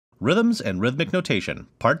Rhythms and Rhythmic Notation,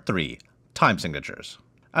 Part 3, Time Signatures.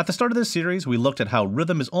 At the start of this series, we looked at how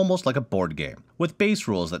rhythm is almost like a board game, with base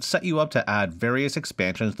rules that set you up to add various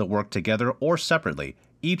expansions that work together or separately,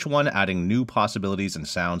 each one adding new possibilities and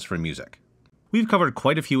sounds for music. We've covered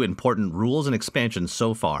quite a few important rules and expansions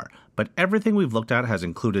so far, but everything we've looked at has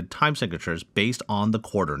included time signatures based on the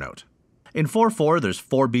quarter note. In 4/4, there's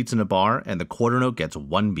 4 beats in a bar, and the quarter note gets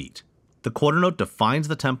 1 beat. The quarter note defines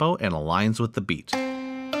the tempo and aligns with the beat.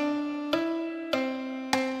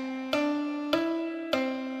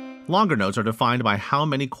 Longer notes are defined by how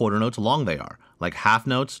many quarter notes long they are, like half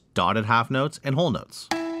notes, dotted half notes, and whole notes.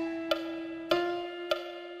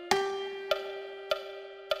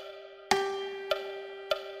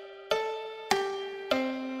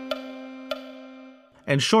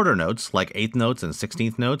 And shorter notes, like eighth notes and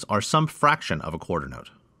 16th notes, are some fraction of a quarter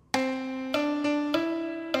note.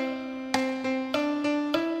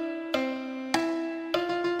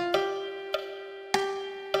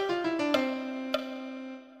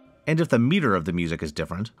 And if the meter of the music is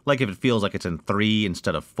different, like if it feels like it's in 3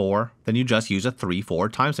 instead of 4, then you just use a 3/4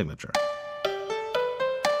 time signature.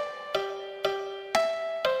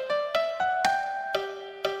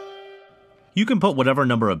 You can put whatever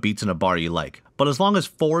number of beats in a bar you like, but as long as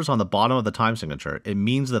 4 is on the bottom of the time signature, it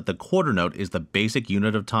means that the quarter note is the basic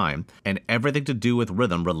unit of time, and everything to do with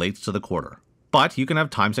rhythm relates to the quarter. But you can have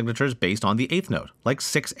time signatures based on the eighth note, like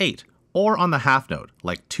 6/8, or on the half note,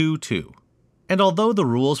 like 2/2. And although the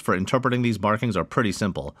rules for interpreting these markings are pretty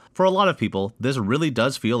simple, for a lot of people, this really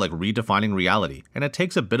does feel like redefining reality, and it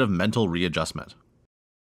takes a bit of mental readjustment.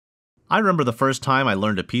 I remember the first time I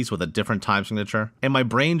learned a piece with a different time signature, and my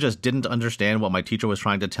brain just didn't understand what my teacher was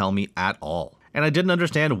trying to tell me at all, and I didn't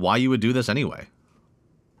understand why you would do this anyway.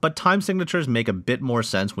 But time signatures make a bit more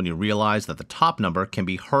sense when you realize that the top number can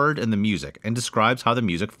be heard in the music and describes how the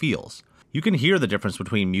music feels. You can hear the difference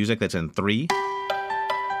between music that's in 3,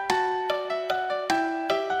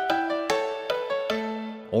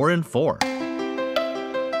 or in 4.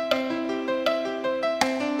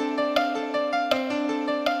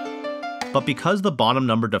 But because the bottom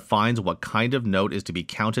number defines what kind of note is to be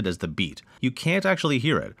counted as the beat, you can't actually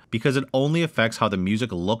hear it, because it only affects how the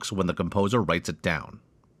music looks when the composer writes it down.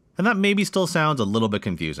 And that maybe still sounds a little bit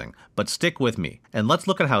confusing, but stick with me, and let's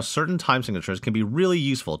look at how certain time signatures can be really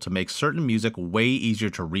useful to make certain music way easier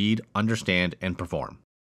to read, understand, and perform.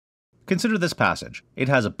 Consider this passage. It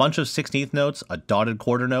has a bunch of 16th notes, a dotted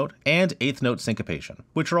quarter note, and 8th note syncopation,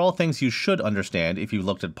 which are all things you should understand if you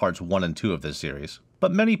looked at parts 1 and 2 of this series.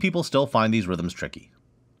 But many people still find these rhythms tricky.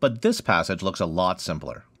 But this passage looks a lot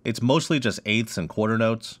simpler. It's mostly just eighths and quarter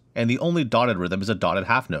notes, and the only dotted rhythm is a dotted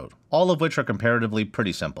half note, all of which are comparatively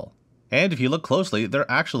pretty simple. And if you look closely,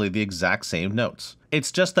 they're actually the exact same notes.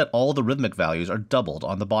 It's just that all the rhythmic values are doubled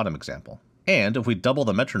on the bottom example. And if we double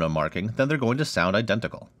the metronome marking, then they're going to sound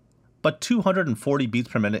identical. But 240 beats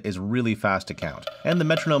per minute is really fast to count, and the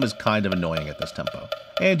metronome is kind of annoying at this tempo.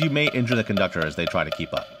 And you may injure the conductor as they try to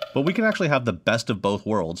keep up. But we can actually have the best of both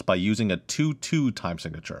worlds by using a 2/2 time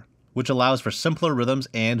signature, which allows for simpler rhythms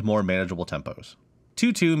and more manageable tempos.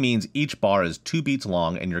 2/2 means each bar is 2 beats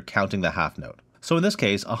long and you're counting the half note. So in this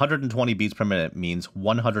case, 120 beats per minute means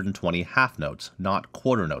 120 half notes, not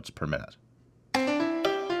quarter notes per minute.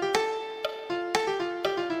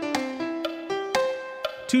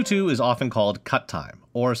 2/2 is often called cut time,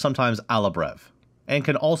 or sometimes alla breve, and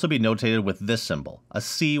can also be notated with this symbol, a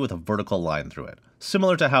C with a vertical line through it,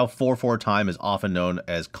 similar to how 4/4 time is often known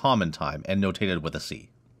as common time and notated with a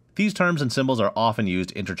C. These terms and symbols are often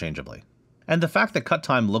used interchangeably. And the fact that cut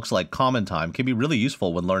time looks like common time can be really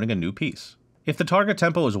useful when learning a new piece. If the target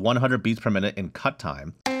tempo is 100 beats per minute in cut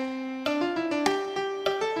time,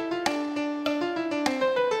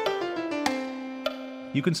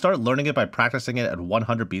 you can start learning it by practicing it at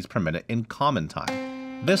 100 beats per minute in common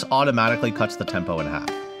time. This automatically cuts the tempo in half.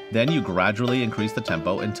 Then you gradually increase the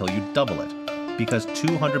tempo until you double it, because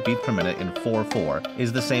 200 beats per minute in 4/4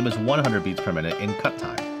 is the same as 100 beats per minute in cut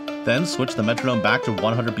time. Then switch the metronome back to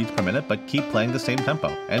 100 beats per minute, but keep playing the same tempo,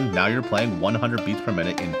 and now you're playing 100 beats per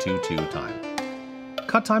minute in 2/2 time.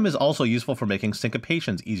 Cut time is also useful for making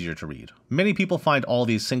syncopations easier to read. Many people find all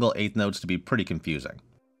these single eighth notes to be pretty confusing.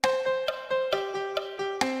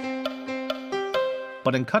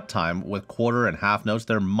 But in cut time, with quarter and half notes,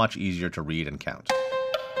 they're much easier to read and count.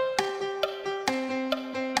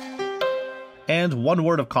 And one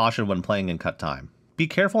word of caution when playing in cut time. Be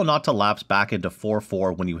careful not to lapse back into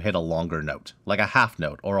 4/4 when you hit a longer note, like a half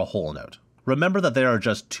note or a whole note. Remember that there are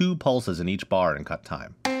just 2 pulses in each bar in cut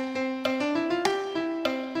time.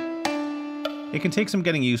 It can take some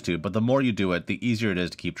getting used to, but the more you do it, the easier it is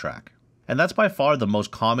to keep track. And that's by far the most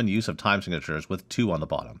common use of time signatures with 2 on the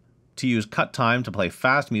bottom. to use cut time to play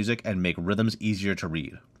fast music and make rhythms easier to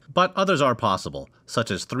read. But others are possible,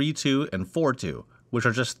 such as 3/2 and 4/2, which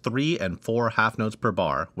are just 3 and 4 half notes per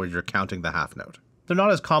bar where you're counting the half note. They're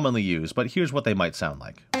not as commonly used, but here's what they might sound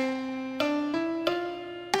like.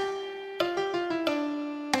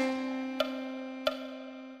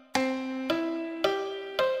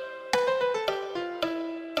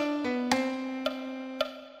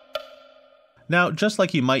 Now, just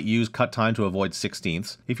like you might use cut time to avoid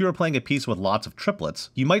sixteenths, if you were playing a piece with lots of triplets,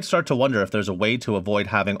 you might start to wonder if there's a way to avoid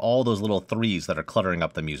having all those little threes that are cluttering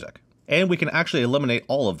up the music. And we can actually eliminate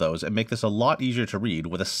all of those and make this a lot easier to read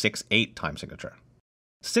with a 6/8 time signature.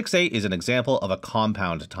 6/8 is an example of a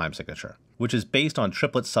compound time signature, which is based on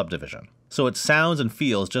triplet subdivision. So it sounds and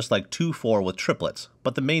feels just like 2/4 with triplets,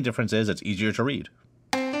 but the main difference is it's easier to read.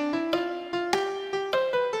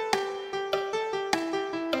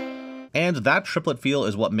 And that triplet feel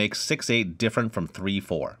is what makes 6/8 different from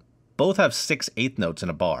 3/4. Both have 6/8 notes in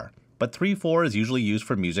a bar, but 3/4 is usually used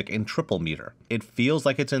for music in triple meter. It feels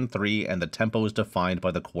like it's in 3 and the tempo is defined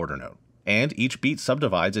by the quarter note. And each beat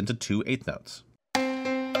subdivides into 2 eighth notes.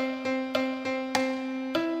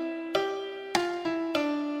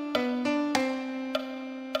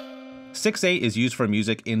 "6/8 is used for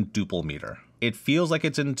music in duple meter. It feels like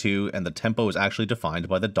it's in 2 and the tempo is actually defined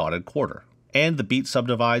by the dotted quarter. And the beat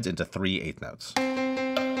subdivides into 3 eighth notes.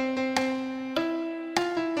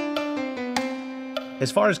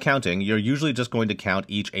 As far as counting, you're usually just going to count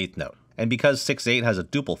each eighth note, and because 6/8 has a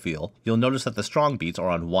duple feel, you'll notice that the strong beats are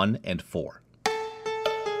on 1 and 4.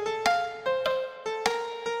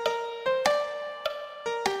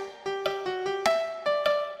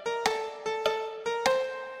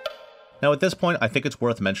 Now at this point, I think it's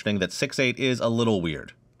worth mentioning that 6/8 is a little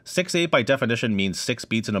weird. 6/8 by definition means 6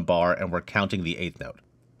 beats in a bar and we're counting the eighth note.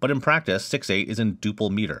 But in practice, 6/8 is in duple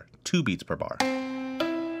meter, 2 beats per bar.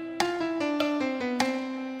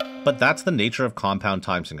 But that's the nature of compound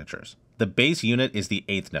time signatures. The base unit is the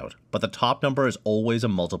eighth note, but the top number is always a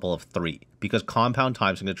multiple of 3, because compound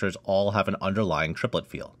time signatures all have an underlying triplet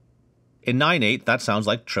feel. In 9/8, that sounds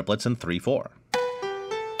like triplets in 3/4.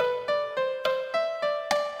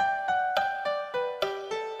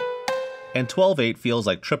 And 12/8 feels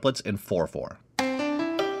like triplets in 4/4.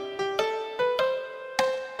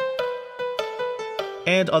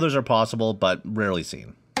 And others are possible, but rarely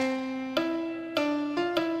seen.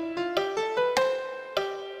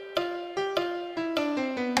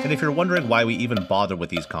 And if you're wondering why we even bother with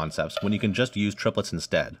these concepts when you can just use triplets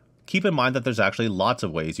instead, keep in mind that there's actually lots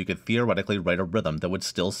of ways you could theoretically write a rhythm that would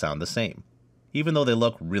still sound the same, even though they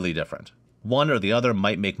look really different. One or the other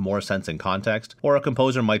might make more sense in context, or a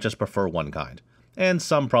composer might just prefer one kind, and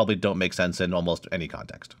some probably don't make sense in almost any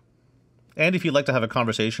context. And if you'd like to have a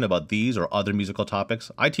conversation about these or other musical topics,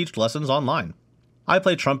 I teach lessons online. I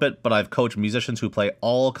play trumpet, but I've coached musicians who play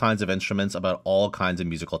all kinds of instruments about all kinds of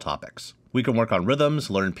musical topics. We can work on rhythms,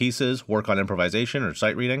 learn pieces, work on improvisation or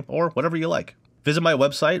sight reading, or whatever you like. Visit my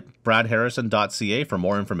website, bradharrison.ca, for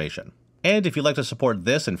more information. And if you'd like to support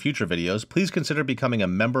this and future videos, please consider becoming a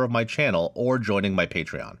member of my channel or joining my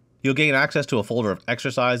Patreon. You'll gain access to a folder of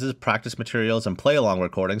exercises, practice materials, and play-along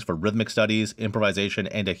recordings for rhythmic studies, improvisation,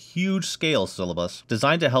 and a huge scales syllabus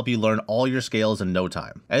designed to help you learn all your scales in no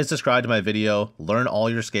time. As described in my video, Learn All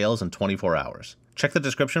Your Scales in 24 Hours. Check the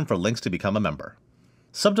description for links to become a member.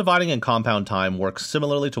 Subdividing in compound time works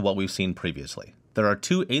similarly to what we've seen previously. There are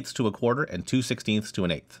 2 eighths to a quarter and 2 sixteenths to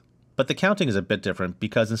an eighth. But the counting is a bit different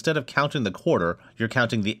because instead of counting the quarter, you're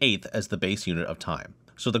counting the eighth as the base unit of time.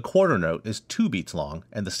 So the quarter note is 2 beats long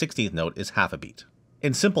and the 16th note is half a beat.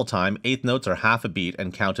 In simple time, eighth notes are half a beat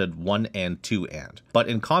and counted 1 and 2 and. But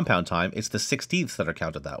in compound time, it's the 16ths that are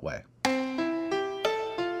counted that way.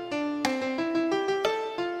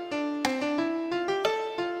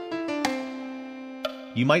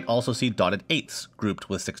 You might also see dotted eighths grouped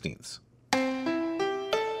with 16ths.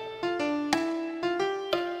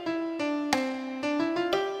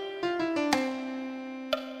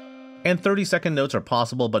 And 30-second notes are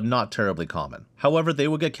possible but not terribly common. However, they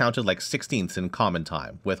will get counted like 16ths in common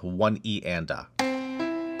time, with 1 E and A.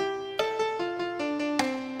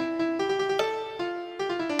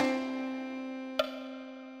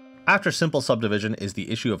 After simple subdivision is the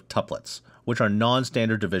issue of tuplets, which are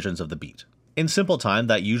non-standard divisions of the beat. In simple time,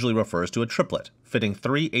 that usually refers to a triplet, fitting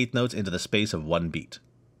 3 eighth notes into the space of 1 beat.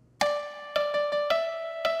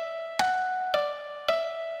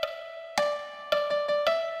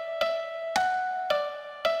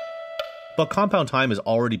 But compound time is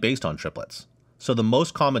already based on triplets, so the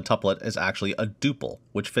most common tuplet is actually a duple,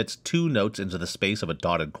 which fits 2 notes into the space of a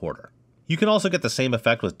dotted quarter. You can also get the same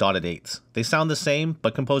effect with dotted eighths. They sound the same,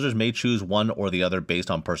 but composers may choose one or the other based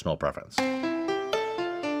on personal preference.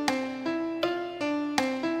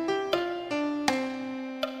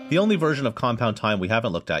 The only version of compound time we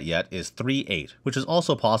haven't looked at yet is 3/8, which is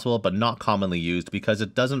also possible but not commonly used because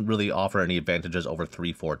it doesn't really offer any advantages over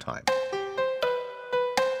 3/4 time.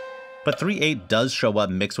 But 3/8 does show up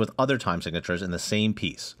mixed with other time signatures in the same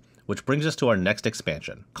piece, which brings us to our next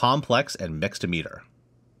expansion, complex and mixed meter.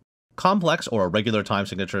 Complex or irregular time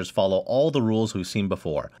signatures follow all the rules we've seen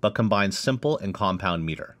before, but combine simple and compound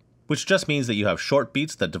meter, which just means that you have short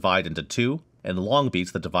beats that divide into 2 and long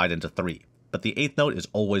beats that divide into 3. But the eighth note is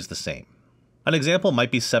always the same. An example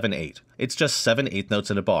might be 7/8. It's just 7 eighth notes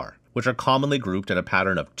in a bar, which are commonly grouped in a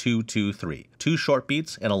pattern of 2-2-3, 2 short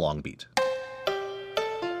beats and a long beat.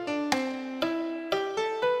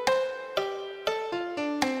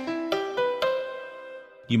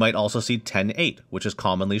 You might also see 10/8, which is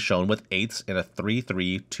commonly shown with eighths in a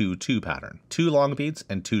 3-3-2-2 pattern, 2 long beats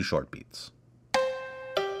and 2 short beats.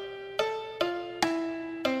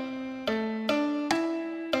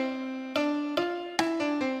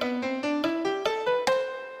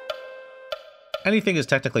 Anything is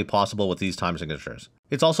technically possible with these time signatures.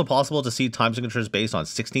 It's also possible to see time signatures based on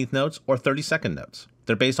 16th notes or 32nd notes.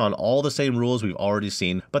 They're based on all the same rules we've already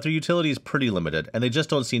seen, but their utility is pretty limited and they just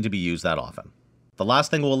don't seem to be used that often. The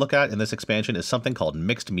last thing we'll look at in this expansion is something called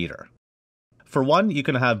mixed meter. For one, you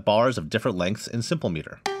can have bars of different lengths in simple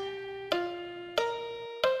meter.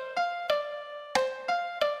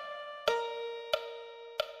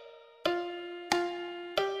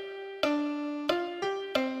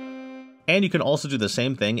 And you can also do the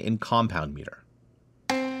same thing in compound meter.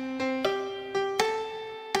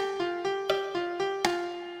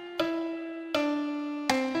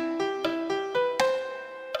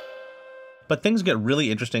 But things get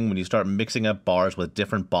really interesting when you start mixing up bars with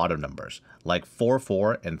different bottom numbers, like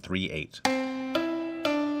 4/4 and 3/8.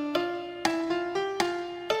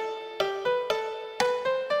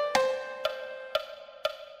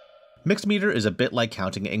 Mixed meter is a bit like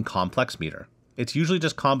counting in complex meter. It's usually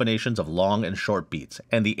just combinations of long and short beats,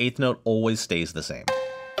 and the eighth note always stays the same.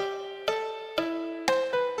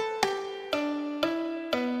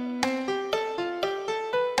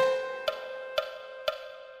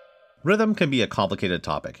 Rhythm can be a complicated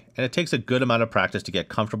topic, and it takes a good amount of practice to get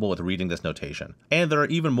comfortable with reading this notation, and there are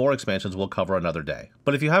even more expansions we'll cover another day.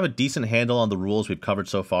 But if you have a decent handle on the rules we've covered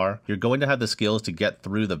so far, you're going to have the skills to get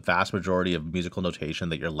through the vast majority of musical notation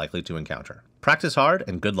that you're likely to encounter. Practice hard,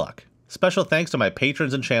 and good luck! Special thanks to my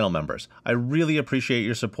patrons and channel members. I really appreciate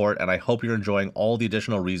your support, and I hope you're enjoying all the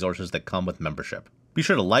additional resources that come with membership. Be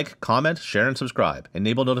sure to like, comment, share, and subscribe.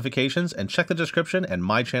 Enable notifications, and check the description and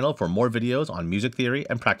my channel for more videos on music theory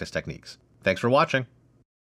and practice techniques. Thanks for watching.